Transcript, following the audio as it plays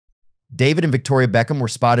David and Victoria Beckham were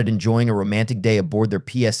spotted enjoying a romantic day aboard their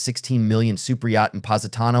PS 16 million super yacht in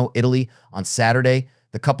Positano, Italy on Saturday.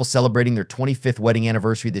 The couple celebrating their 25th wedding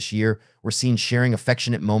anniversary this year were seen sharing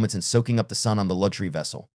affectionate moments and soaking up the sun on the luxury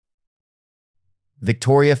vessel.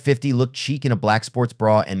 Victoria, 50, looked chic in a black sports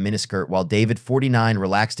bra and miniskirt, while David, 49,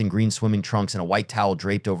 relaxed in green swimming trunks and a white towel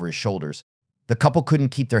draped over his shoulders. The couple couldn't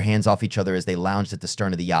keep their hands off each other as they lounged at the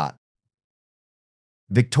stern of the yacht.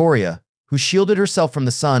 Victoria, who shielded herself from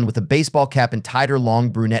the sun with a baseball cap and tied her long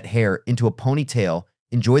brunette hair into a ponytail,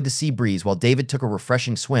 enjoyed the sea breeze while David took a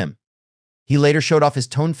refreshing swim. He later showed off his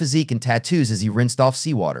toned physique and tattoos as he rinsed off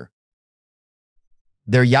seawater.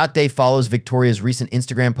 Their yacht day follows Victoria's recent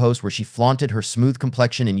Instagram post where she flaunted her smooth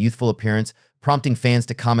complexion and youthful appearance, prompting fans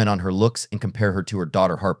to comment on her looks and compare her to her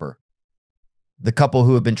daughter Harper. The couple,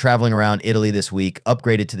 who have been traveling around Italy this week,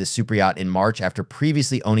 upgraded to this super yacht in March after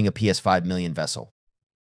previously owning a PS 5 million vessel.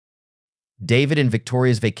 David and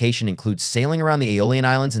Victoria's vacation includes sailing around the Aeolian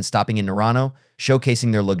Islands and stopping in Murano,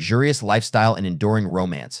 showcasing their luxurious lifestyle and enduring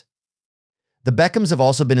romance. The Beckhams have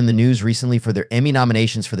also been in the news recently for their Emmy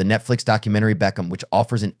nominations for the Netflix documentary Beckham, which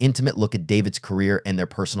offers an intimate look at David's career and their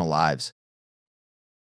personal lives.